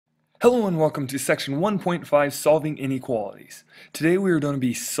Hello and welcome to section 1.5 Solving Inequalities. Today we are going to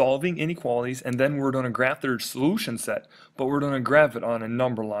be solving inequalities and then we're going to graph their solution set, but we're going to graph it on a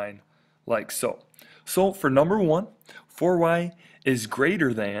number line like so. So for number 1, 4y is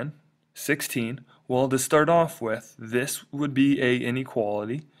greater than 16. Well, to start off with, this would be a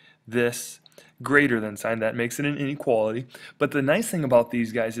inequality. This greater than sign, that makes it an inequality. But the nice thing about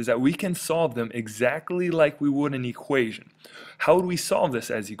these guys is that we can solve them exactly like we would an equation. How would we solve this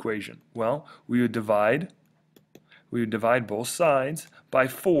as equation? Well, we would divide both sides by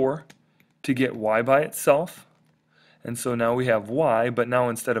 4 to get y by itself. And so now we have y, but now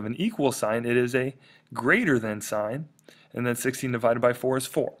instead of an equal sign, it is a greater than sign. And then 16 divided by 4 is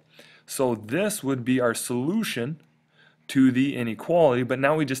 4. So this would be our solution to the inequality, but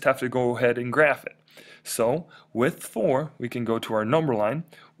now we just have to go ahead and graph it. So with 4, we can go to our number line.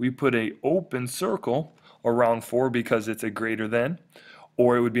 We put an open circle around 4 because it's a greater than,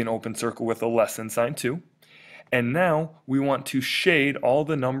 or it would be an open circle with a less than sign too. And now we want to shade all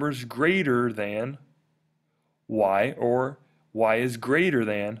the numbers greater than y, or y is greater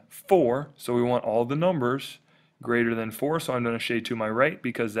than 4. So we want all the numbers greater than 4. So I'm going to shade to my right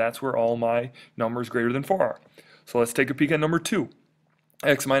because that's where all my numbers greater than 4 are. So let's take a peek at number 2.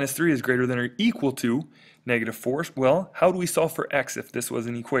 X minus 3 is greater than or equal to negative 4. Well, how do we solve for x if this was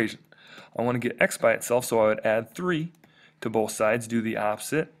an equation? I want to get x by itself, so I would add 3 to both sides, do the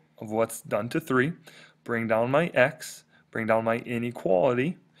opposite of what's done to 3, bring down my x, bring down my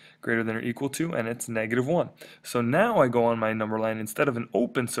inequality, greater than or equal to, and it's negative 1. So now I go on my number line, instead of an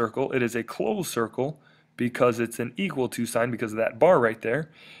open circle, it is a closed circle, because it's an equal to sign because of that bar right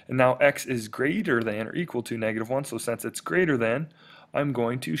there. And now x is greater than or equal to negative 1, so since it's greater than, I'm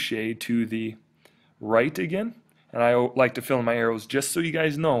going to shade to the right again. And I like to fill in my arrows just so you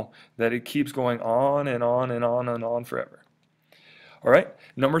guys know that it keeps going on and on and on and on forever. Alright,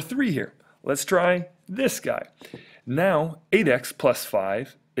 number 3 here. Let's try this guy. Now 8x plus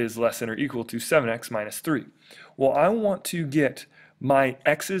 5 is less than or equal to 7x minus 3. Well, I want to get my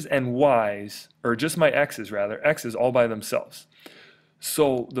x's and y's, or just my x's rather, x's all by themselves.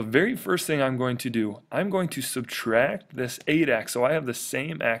 So the very first thing I'm going to do, I'm going to subtract this 8x, so I have the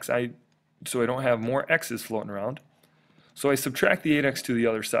same x, so I don't have more x's floating around. So I subtract the 8x to the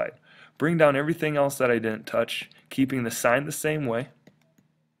other side. Bring down everything else that I didn't touch, keeping the sign the same way.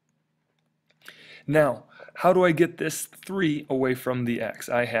 Now, how do I get this 3 away from the x?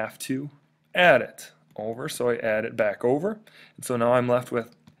 I have to add it over, so I add it back over, and so now I'm left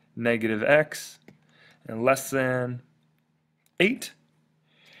with negative x and less than 8.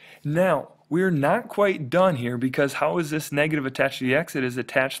 Now we're not quite done here, because how is this negative attached to the x? It is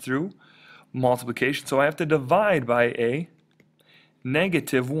attached through multiplication, so I have to divide by a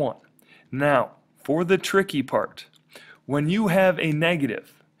negative 1. Now for the tricky part, when you have a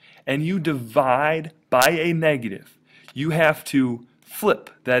negative and you divide by a negative, you have to flip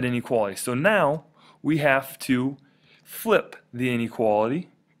that inequality. So now we have to flip the inequality,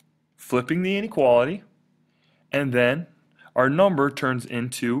 flipping the inequality, and then our number turns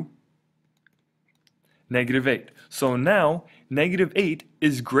into negative 8. So now negative 8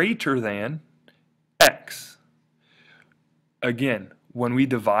 is greater than x. Again, when we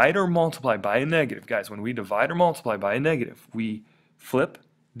divide or multiply by a negative, guys, when we divide or multiply by a negative, we flip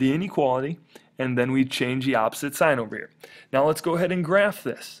the inequality and then we change the opposite sign over here. Now let's go ahead and graph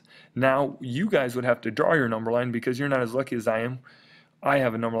this. Now you guys would have to draw your number line because you're not as lucky as I am. I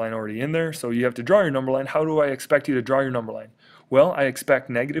have a number line already in there, so you have to draw your number line. How do I expect you to draw your number line? Well, I expect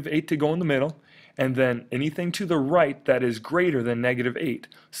negative 8 to go in the middle, and then anything to the right that is greater than negative 8,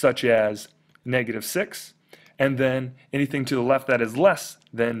 such as negative 6, and then anything to the left that is less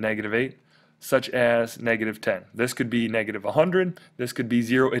than negative 8, such as negative 10. This could be negative 100, this could be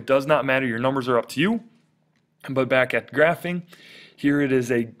 0. It does not matter, your numbers are up to you. But back at graphing, here it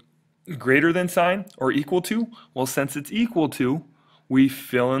is a greater than sign, or equal to. Well, since it's equal to, we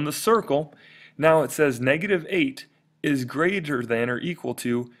fill in the circle. Now it says negative 8 is greater than or equal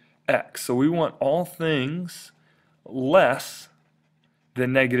to x. So we want all things less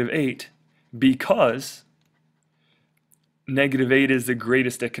than negative 8 because negative 8 is the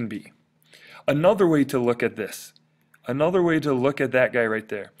greatest it can be. Another way to look at this, another way to look at that guy right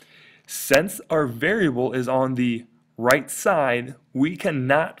there, since our variable is on the right side, we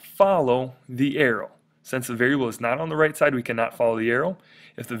cannot follow the arrow. Since the variable is not on the right side, we cannot follow the arrow.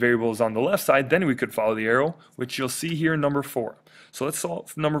 If the variable is on the left side, then we could follow the arrow, which you'll see here in number 4. So let's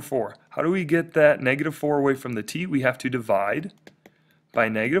solve number 4. How do we get that negative 4 away from the t? We have to divide by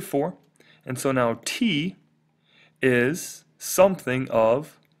negative 4. And so now t is something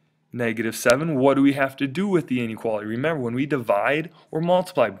of negative 7. What do we have to do with the inequality? Remember, when we divide or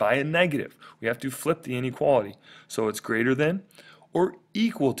multiply by a negative, we have to flip the inequality. So it's greater than or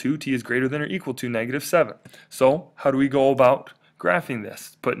equal to, t is greater than or equal to negative 7. So how do we go about graphing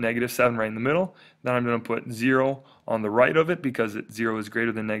this? Put negative 7 right in the middle. Then I'm going to put 0 on the right of it because 0 is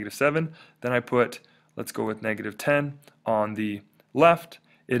greater than negative 7. Then I put, let's go with negative 10 on the left.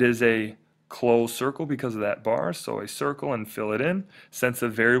 It is a closed circle because of that bar, so I circle and fill it in. Since the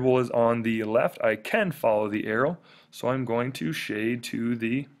variable is on the left, I can follow the arrow, so I'm going to shade to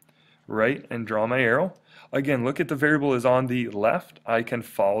the right and draw my arrow. Again, look at the variable is on the left, I can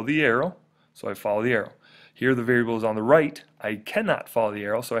follow the arrow, so I follow the arrow. Here the variable is on the right, I cannot follow the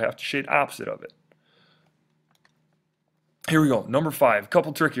arrow, so I have to shade opposite of it. Here we go, number 5, a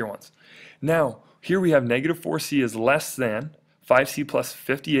couple trickier ones. Now, here we have negative 4c is less than 5c plus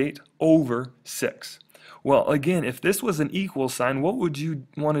 58 over 6. Well, again, if this was an equal sign, what would you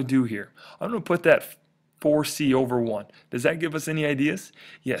want to do here? I'm going to put that 4c over 1. Does that give us any ideas?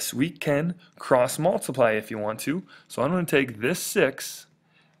 Yes, we can cross multiply if you want to. So I'm going to take this 6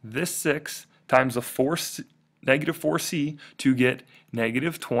 times the negative 4c to get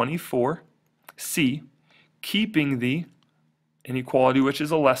negative 24c, keeping the inequality, which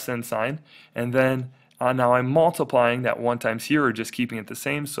is a less than sign, and then now I'm multiplying that 1 times here, or just keeping it the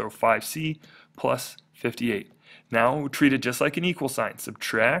same, so 5c plus 58. Now we'll treat it just like an equal sign.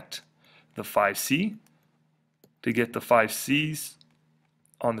 Subtract the 5c to get the 5c's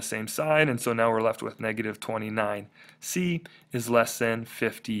on the same side, and so now we're left with negative 29c is less than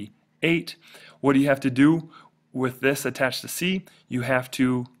 58. What do you have to do with this attached to c? You have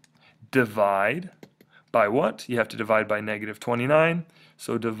to divide by what? You have to divide by negative 29,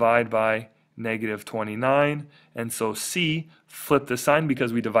 so divide by negative 29, and so c, flip the sign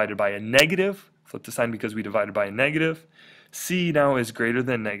because we divided by a negative, flip the sign because we divided by a negative. C now is greater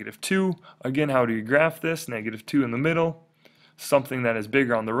than negative 2. Again, how do you graph this? Negative 2 in the middle, something that is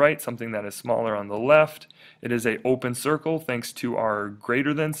bigger on the right, something that is smaller on the left. It is an open circle thanks to our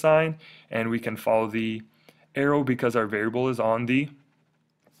greater than sign, and we can follow the arrow because our variable is on the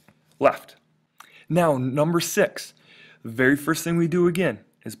left. Now, number 6, the very first thing we do again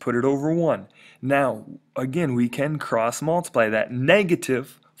is put it over 1. Now, again, we can cross multiply that.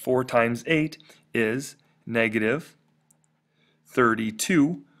 Negative 4 times 8 is negative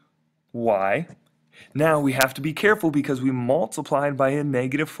 32y. Now we have to be careful because we multiplied by a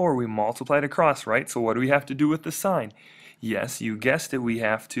negative 4. We multiplied across, right? So what do we have to do with the sign? Yes, you guessed it, we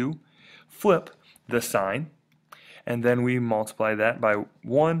have to flip the sign, and then we multiply that by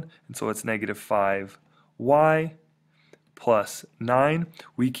 1, and so it's negative 5y plus 9.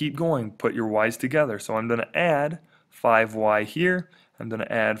 We keep going, put your y's together. So I'm going to add 5y here, I'm going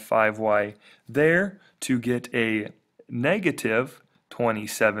to add 5y there to get a negative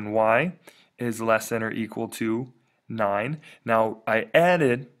 27y is less than or equal to 9. Now I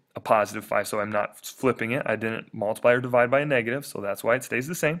added a positive 5, so I'm not flipping it. I didn't multiply or divide by a negative, so that's why it stays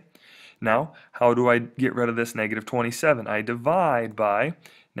the same. Now, how do I get rid of this negative 27? I divide by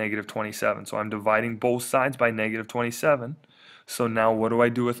negative 27. So I'm dividing both sides by negative 27. So now what do I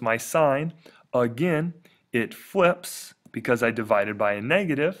do with my sign? Again, it flips because I divided by a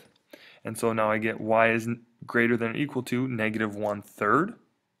negative. And so now I get y is greater than or equal to negative 1/3.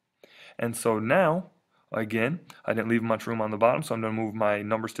 And so now, again, I didn't leave much room on the bottom, so I'm going to move my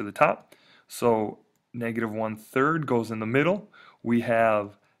numbers to the top. So negative 1/3 goes in the middle. We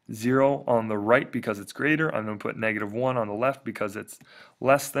have 0 on the right because it's greater. I'm going to put negative 1 on the left because it's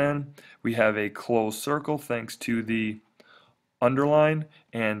less than. We have a closed circle thanks to the underline,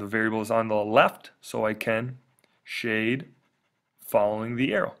 and the variable is on the left, so I can shade following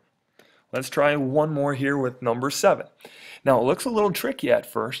the arrow. Let's try one more here with number 7. Now it looks a little tricky at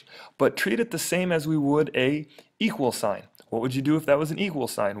first, but treat it the same as we would a equal sign. What would you do if that was an equal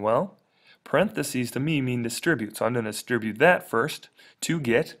sign? Well, parentheses to me mean distribute, so I'm going to distribute that first to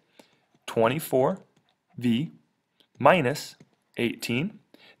get 24v minus 18.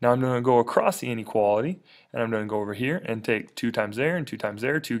 Now I'm going to go across the inequality, and I'm going to go over here and take 2 times there and 2 times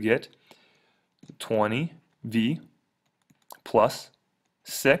there to get 20v plus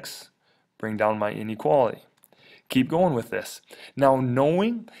 6. Bring down my inequality. Keep going with this. Now,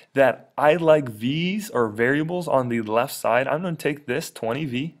 knowing that I like v's or variables on the left side, I'm going to take this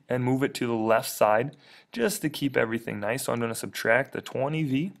 20v and move it to the left side just to keep everything nice. So I'm going to subtract the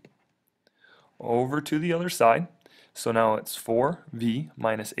 20v over to the other side. So now it's 4v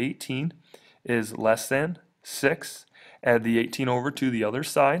minus 18 is less than 6. Add the 18 over to the other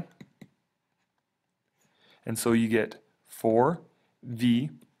side. And so you get 4v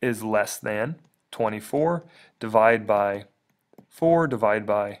is less than 24, divide by 4, divide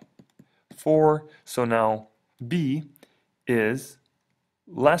by 4. So now b is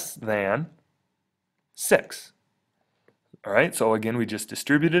less than 6. All right, so again, we just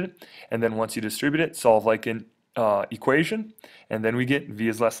distributed it, and then once you distribute it, solve like an equation, and then we get v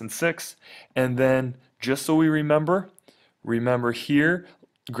is less than 6, and then just so we remember here,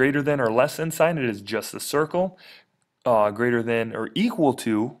 greater than or less than sign, it is just a circle. Greater than or equal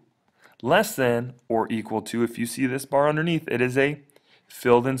to, less than or equal to, if you see this bar underneath, it is a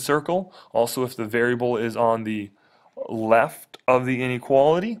filled in circle. Also, if the variable is on the left of the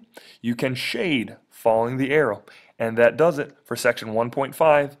inequality, you can shade following the arrow. And that does it for section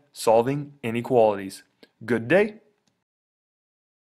 1.5, Solving Inequalities. Good day.